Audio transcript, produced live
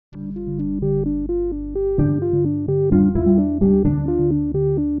Hi,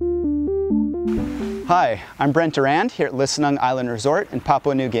 I'm Brent Durand here at Listenung Island Resort in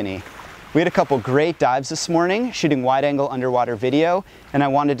Papua New Guinea. We had a couple great dives this morning shooting wide-angle underwater video, and I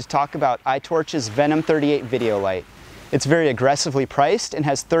wanted to talk about I-Torch's Venom38 video light. It's very aggressively priced and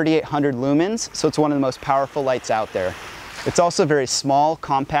has 3,800 lumens, so it's one of the most powerful lights out there. It's also very small,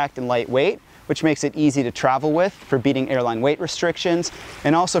 compact, and lightweight, which makes it easy to travel with for beating airline weight restrictions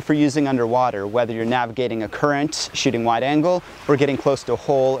and also for using underwater, whether you're navigating a current, shooting wide angle, or getting close to a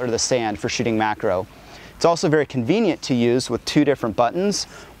hole or the sand for shooting macro. It's also very convenient to use with two different buttons.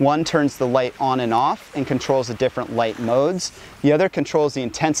 One turns the light on and off and controls the different light modes. The other controls the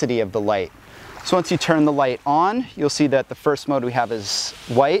intensity of the light. So once you turn the light on, you'll see that the first mode we have is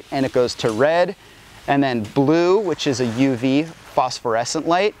white and it goes to red, and then blue, which is a UV phosphorescent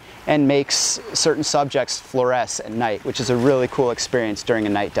light and makes certain subjects fluoresce at night, which is a really cool experience during a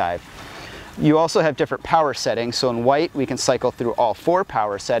night dive. You also have different power settings, so in white we can cycle through all 4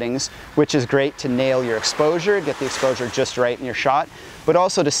 power settings, which is great to nail your exposure, get the exposure just right in your shot, but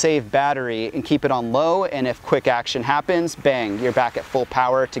also to save battery and keep it on low, and if quick action happens, bang, you're back at full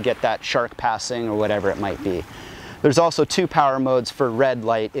power to get that shark passing or whatever it might be. There's also 2 power modes for red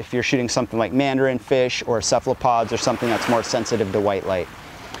light if you're shooting something like mandarin fish or cephalopods or something that's more sensitive to white light.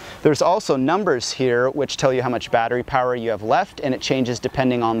 There's also numbers here which tell you how much battery power you have left, and it changes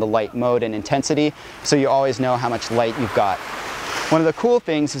depending on the light mode and intensity, so you always know how much light you've got. One of the cool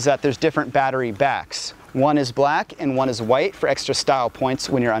things is that there's different battery backs. One is black and one is white for extra style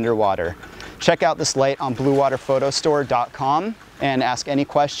points when you're underwater. Check out this light on bluewaterphotostore.com and ask any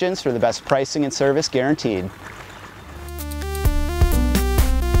questions for the best pricing and service guaranteed.